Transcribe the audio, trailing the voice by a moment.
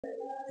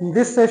In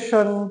this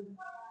session,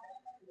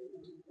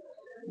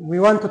 we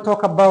want to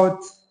talk about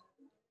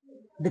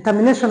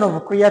determination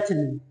of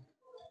creatinine.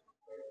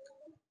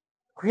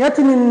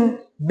 Creatinine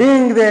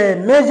being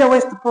the major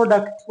waste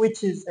product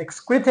which is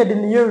excreted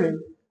in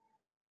urine.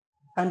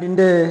 And in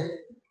the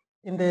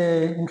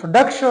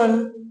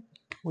introduction,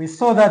 we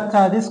saw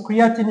that this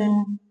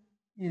creatinine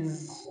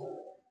is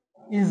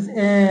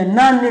a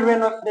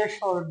non-renal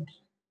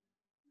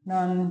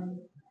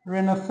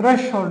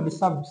threshold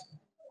substance,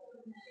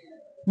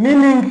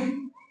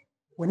 meaning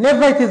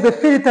whenever it is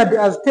filtered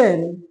as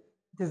 10,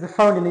 it is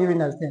found in the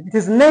urine as 10. It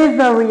is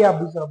neither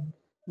reabsorbed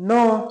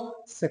nor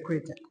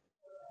secreted.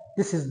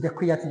 This is the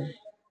creatinine,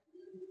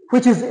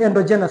 which is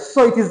endogenous.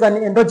 So it is an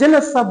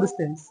endogenous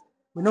substance.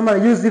 We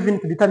normally use even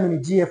to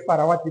determine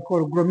GFR, what we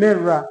call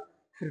glomerular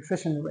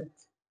filtration rate.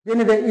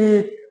 Then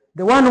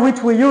the one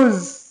which we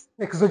use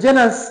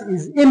exogenous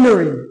is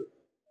inurin.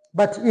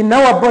 But in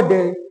our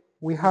body,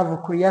 we have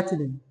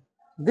creatinine.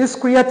 This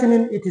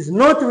creatinine, it is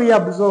not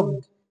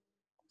reabsorbed.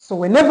 So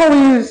whenever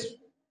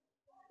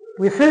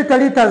we filter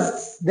it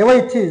as the way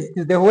it is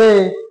the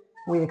way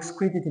we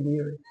excrete it in the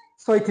urine.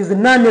 So it is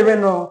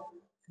non-renal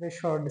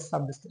threshold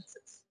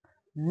substances,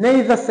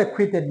 neither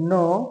secreted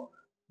nor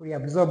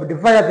reabsorbed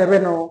via the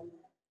renal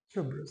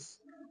tubules.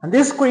 And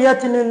this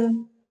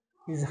creatinine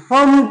is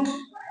formed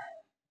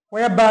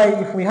whereby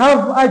if we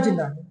have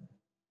arginine,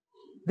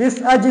 this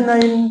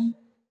arginine,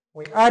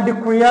 we add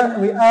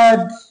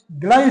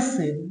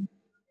glycine,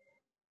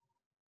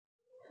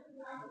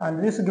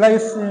 and this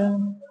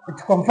glycine, it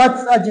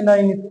converts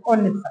arginine into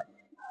ornithine.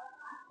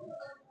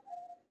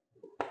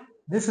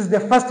 This is the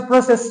first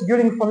process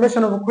during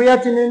formation of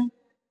creatinine,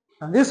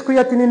 and this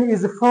creatinine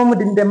is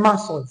formed in the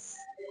muscles,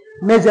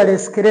 majorly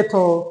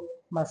skeletal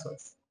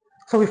muscles.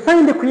 So we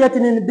find the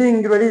creatinine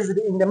being released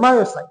in the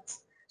myocytes.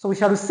 So we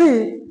shall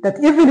see that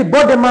even the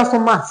body muscle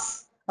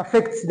mass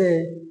affects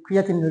the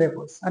creatinine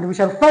levels. And we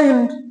shall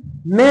find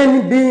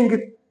men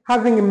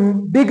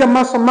having bigger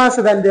muscle mass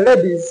than the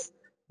ladies.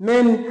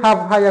 Men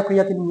have higher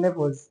creatinine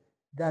levels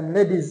than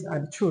ladies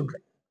and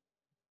children.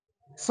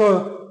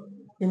 So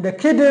in the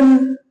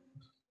kidney,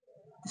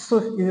 so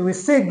we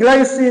see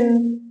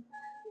glycine,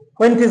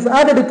 when it is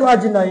added to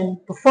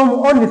arginine to form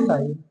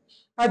ornithine,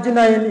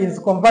 arginine is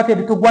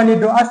converted to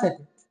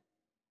guanidoacetate.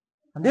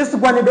 And this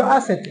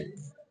guanidoacetate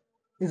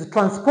is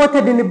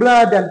transported in the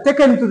blood and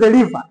taken to the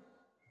liver.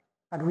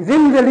 And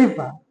within the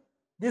liver,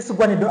 this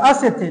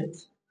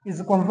guanidoacetate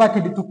is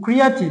converted to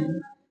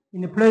creatine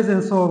in the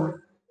presence of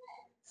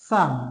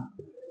SAM,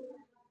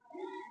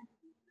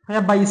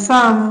 whereby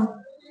SAM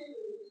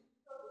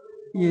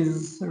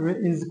is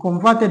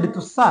converted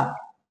to SAR.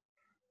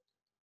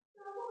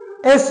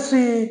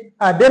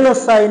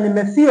 S-adenosine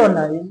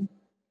methionine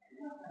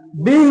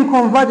being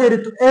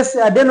converted to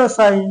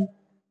S-adenosine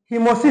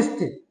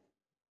homocysteine.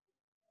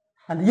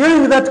 And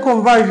during that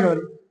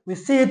conversion, we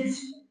see it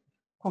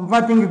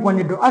converting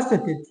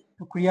guanidoacetate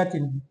to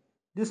creatinine.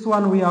 This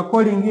one we are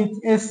calling it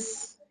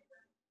S-adenosine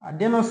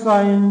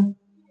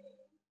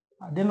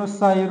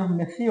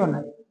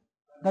methionine.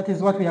 That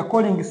is what we are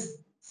calling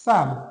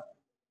SAM.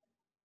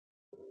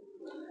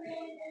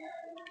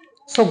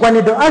 So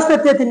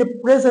guanidoacetate in the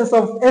presence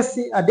of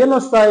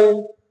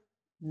S-adenosine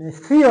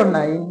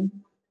methionine,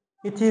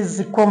 it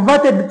is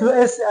converted to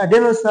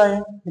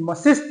S-adenosine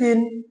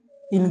homocysteine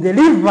in the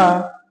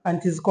liver, and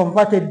it is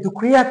converted to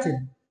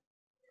creatine,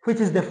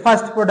 which is the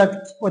first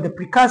product or the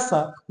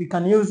precursor we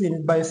can use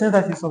in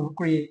biosynthesis of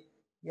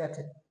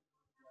creatine.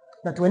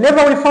 That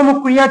whenever we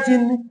form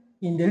creatine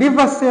in the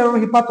liver cell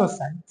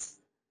hepatocytes,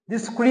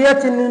 this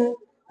creatine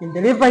in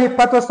the liver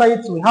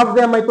hepatocytes, we have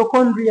their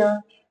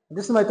mitochondria.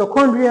 This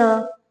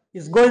mitochondria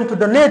is going to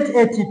donate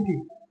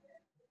ATP.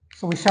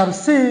 So we shall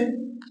see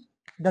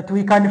that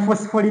we can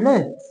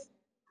phosphorylate,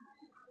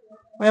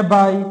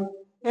 whereby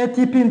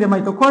ATP in the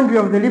mitochondria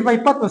of the liver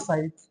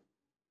hepatocyte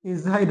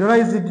is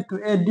hydrolyzed to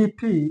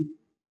ADP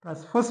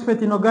plus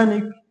phosphate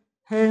inorganic,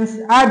 hence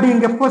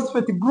adding a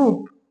phosphate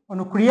group on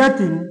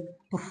creatine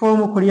to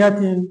form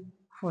creatine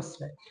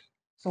phosphate.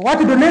 So what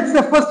donates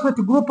the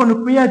phosphate group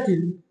on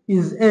creatine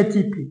is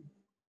ATP.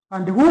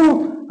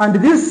 And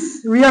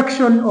this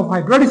reaction of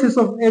hydrolysis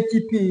of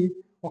ATP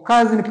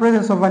occurs in the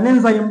presence of an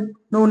enzyme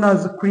known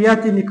as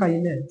creatine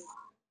kinase.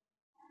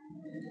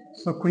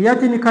 So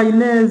creatine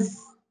kinase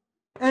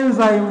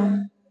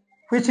enzyme,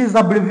 which is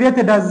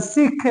abbreviated as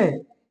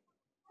CK.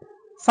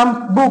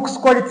 Some books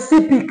call it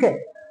CPK.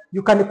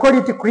 You can call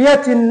it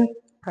creatine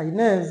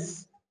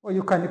kinase, or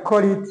you can call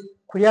it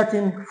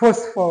creatine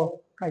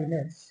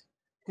phosphokinase.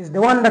 It is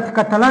the one that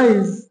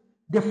catalyzes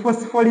the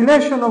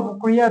phosphorylation of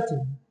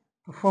creatine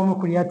to form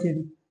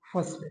creatine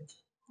phosphate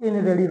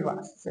in the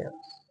liver cells.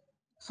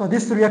 So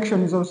this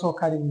reaction is also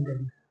occurring in the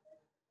liver.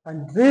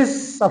 And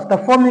this, after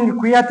forming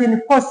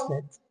creatine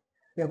phosphate,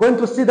 we are going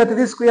to see that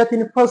this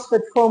creatine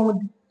phosphate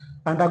formed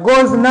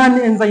undergoes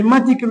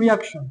non-enzymatic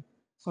reaction.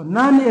 So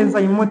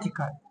non-enzymatic.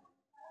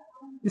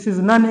 This is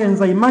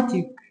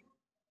non-enzymatic,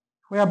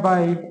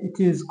 whereby it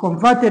is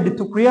converted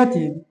to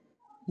creatine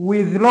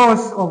with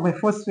loss of a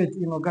phosphate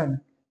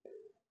inorganic.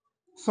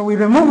 So we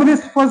remove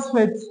this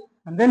phosphate,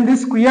 and then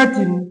this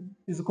creatine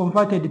is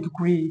converted to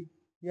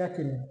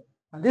creatinine.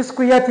 And this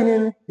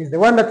creatinine is the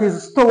one that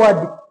is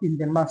stored in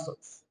the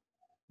muscles.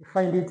 You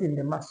find it in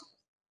the muscles.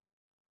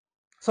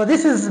 So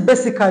this is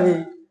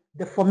basically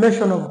the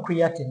formation of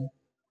creatine,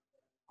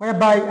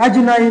 whereby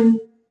arginine, in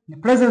the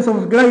presence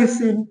of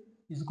glycine,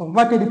 is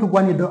converted to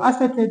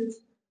guanidoacetate,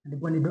 and the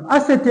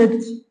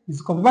guanidoacetate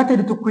is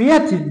converted to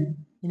creatine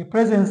in the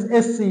presence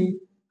SC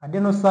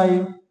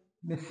adenosine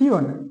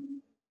methionine.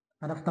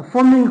 And after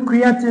forming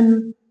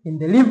creatine in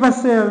the liver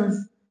cells,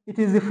 it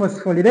is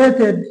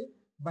phosphorylated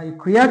by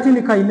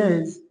creatine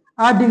kinase,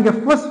 adding a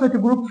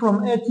phosphate group from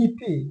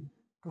ATP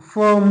to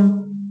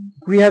form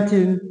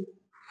creatine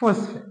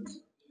phosphate.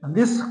 And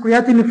this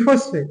creatine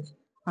phosphate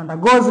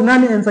undergoes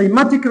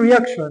non-enzymatic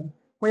reaction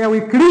where we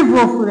cleave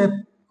off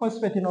the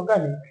phosphate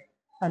inorganic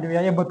and we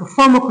are able to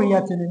form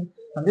creatinine,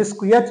 and this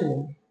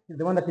creatinine is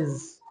the one that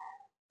is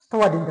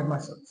stored in the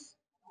muscles.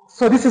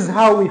 So this is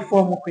how we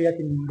form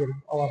creatinine in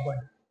our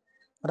body.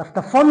 But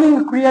after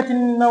forming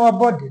creatinine in our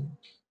body,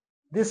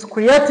 this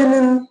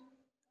creatinine,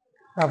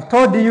 I've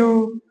told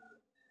you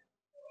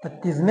that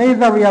it is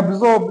neither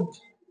reabsorbed,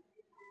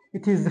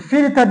 it is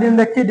filtered in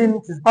the kidney,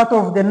 it is part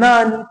of the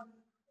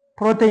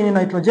non-protein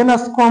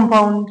nitrogenous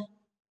compound,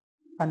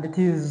 and it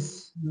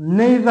is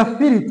neither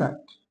filtered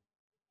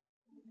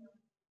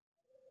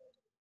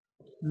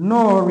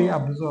nor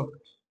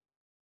reabsorbed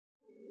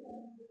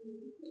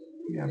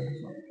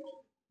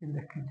in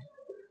the kidney.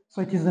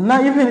 So it is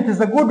not, even it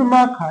is a good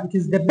marker, it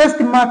is the best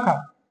marker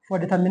for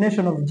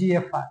determination of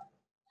GFR.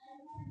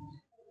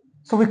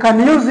 So we can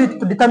use it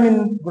to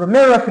determine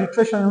glomerular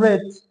filtration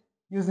rate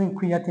using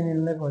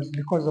creatinine levels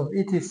because of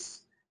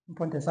its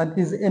importance. And it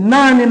is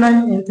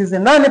a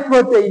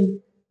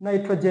non-protein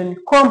nitrogen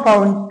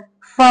compound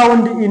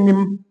found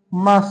in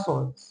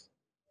muscles.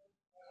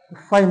 We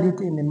find it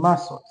in the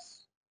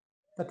muscles.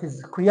 That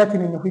is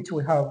creatinine which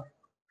we have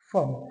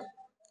formed.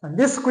 And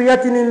this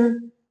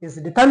creatinine is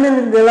determined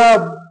in the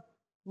lab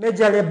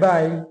majorly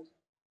by,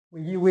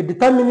 we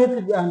determine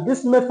it, and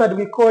this method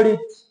we call it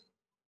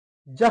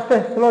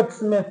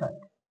Jaffe-Thlots method.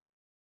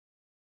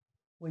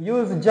 We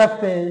use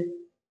Jaffe-Thlots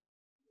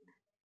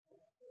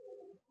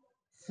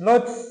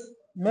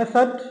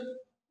method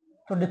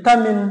to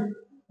determine,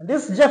 and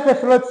this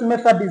Jaffe-Thlots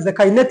method is a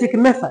kinetic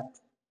method.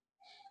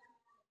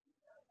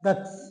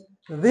 That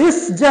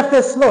this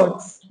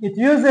Jaffe-Thlots, it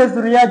uses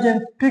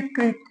reagent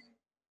picric,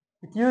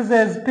 it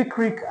uses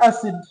picric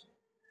acid,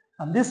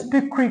 and this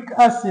picric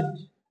acid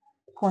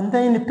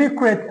contains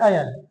picrate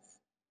ions.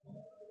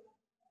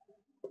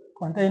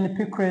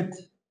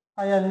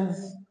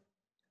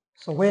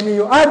 So when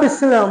you add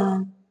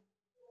serum,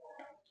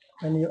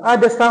 when you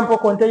add a sample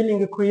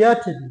containing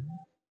creatinine,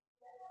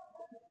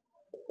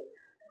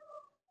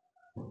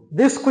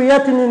 this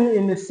creatinine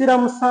in the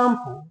serum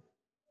sample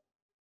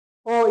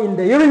or in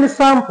the urine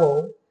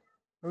sample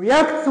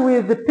reacts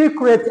with the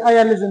picrate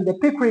ions in the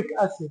picric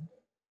acid,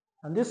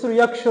 and this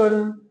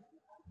reaction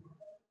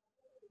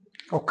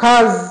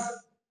occurs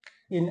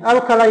in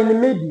alkaline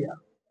media.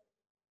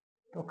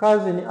 It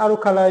occurs in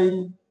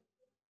alkaline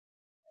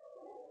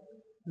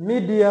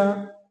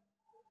media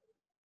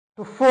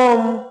to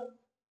form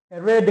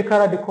a red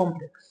colored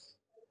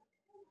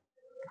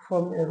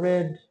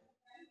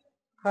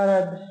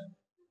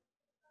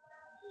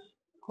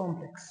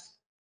complex.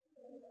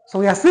 So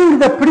we are seeing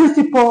the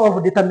principle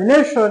of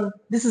determination.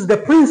 This is the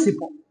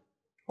principle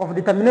of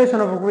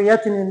determination of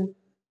creatinine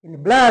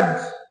in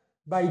blood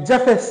by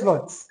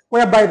Jaffe-Thlots,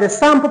 whereby the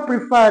sample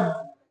preferred,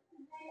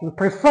 we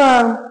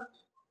prefer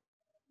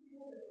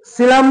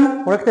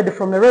serum collected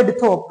from a red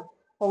top,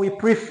 or we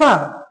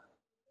prefer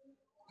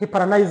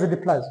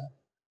heparinized plasma.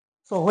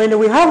 So when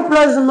we have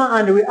plasma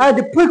and we add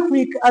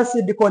picric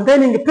acid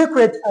containing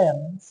picrate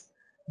ions,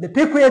 the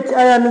picrate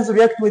ions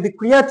react with the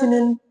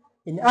creatinine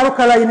in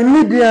alkaline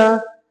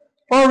media.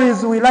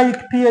 Always we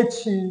like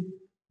pH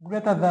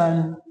greater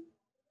than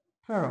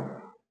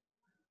 12.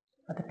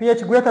 At a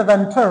pH greater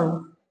than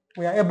 12,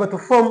 we are able to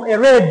form a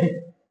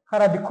red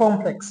colored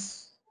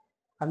complex.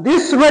 And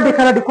this red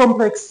colored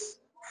complex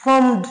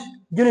formed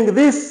during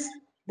this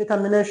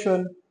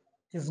determination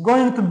is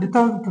going to be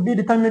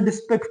determined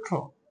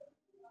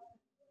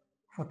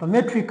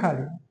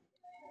spectrophotometrically.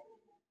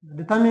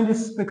 Determine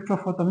this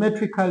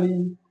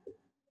spectrophotometrically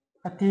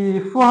at the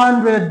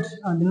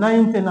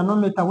 490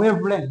 nanometer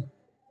wavelength.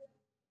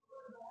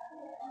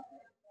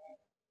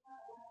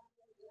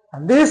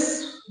 And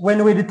this,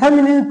 when we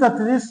determine it at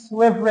this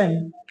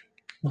wavelength,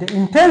 the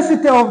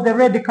intensity of the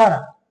red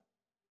color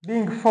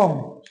being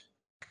formed,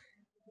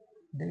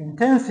 the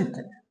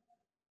intensity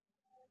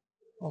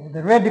of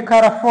the red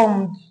color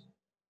formed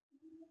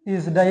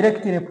is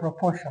directly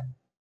proportional.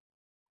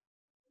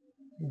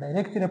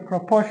 Directly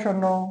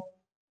proportional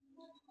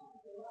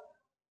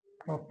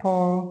to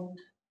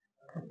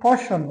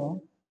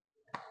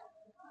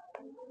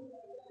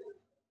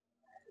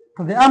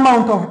the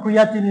amount of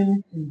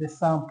creatinine in the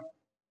sample.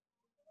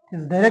 It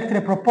is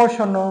directly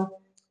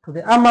proportional to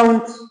the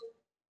amount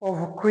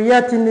of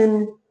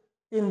creatinine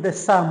in the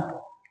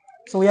sample.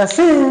 So we are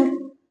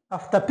seeing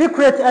After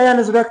picrate ion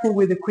is reacting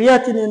with the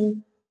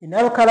creatinine in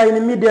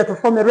alkaline media to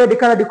form a red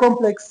colored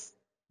complex.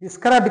 This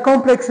colored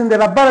complex in the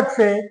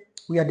laboratory,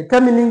 we are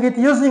determining it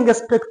using a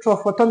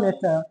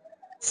spectrophotometer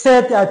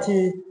set at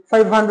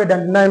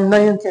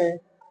 590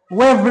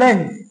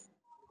 wavelength.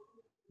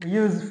 We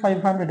use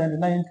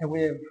 590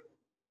 wavelength.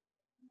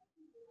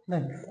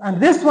 And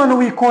this one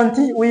we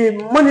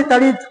monitor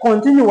it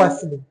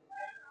continuously,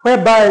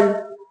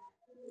 whereby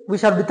we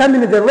shall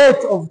determine the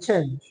rate of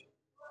change.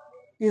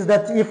 Is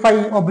that if I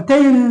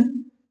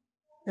obtain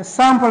a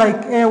sample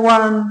like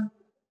A1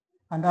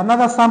 and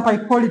another sample, I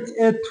call it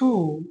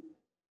A2,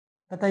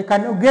 that I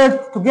can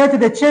get, to get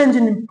the change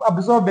in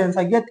absorbance,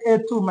 I get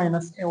A2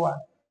 minus A1.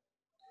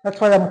 That's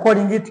why I'm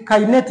calling it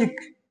kinetic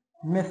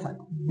method.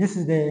 This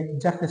is the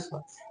Jaffe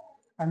source.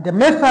 And the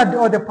method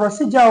or the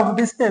procedure of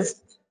this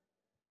test,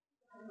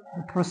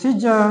 the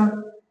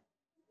procedure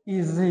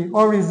is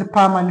always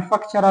per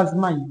manufacturer's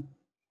mind.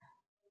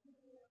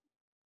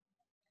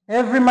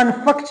 Every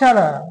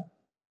manufacturer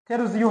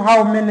tells you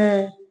how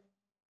many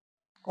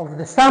of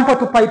the sample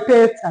to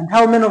pipette and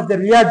how many of the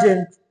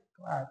reagent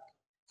to add.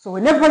 So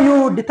whenever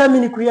you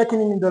determine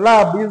creatinine in the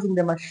lab using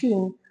the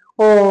machine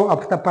or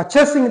after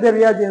purchasing the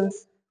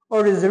reagents,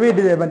 always read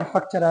the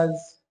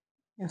manufacturer's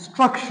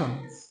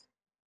instructions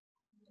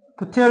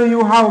to tell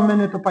you how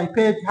many to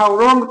pipette, how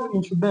long to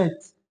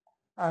intubate,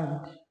 and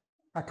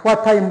at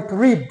what time to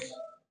read,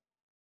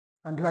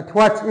 and at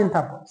what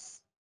intervals.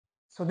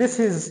 So this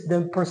is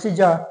the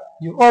procedure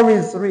you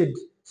always read.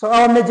 So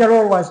our major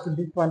role was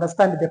to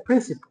understand the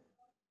principle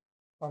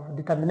of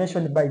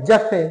determination by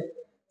Jaffe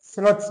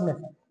slots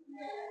method.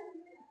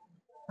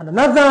 And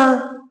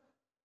another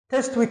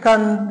test we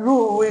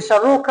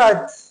shall look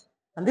at,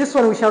 and this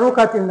one we shall look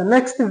at in the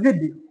next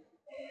video.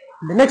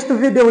 In the next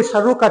video we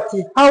shall look at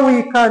how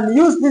we can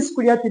use this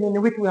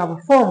creatinine which we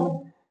have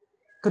formed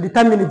to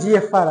determine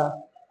GFR,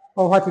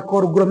 or what we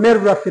call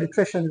glomerular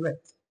filtration rate.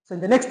 So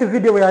in the next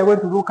video we are going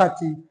to look at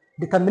the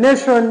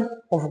determination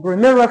of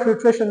glomerular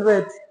filtration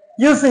rate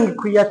using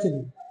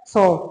creatinine.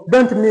 So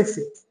don't miss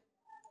it.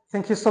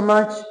 Thank you so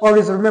much.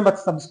 Always remember to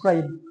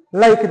subscribe,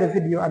 like the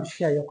video, and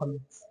share your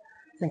comments.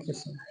 Thank you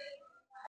so much.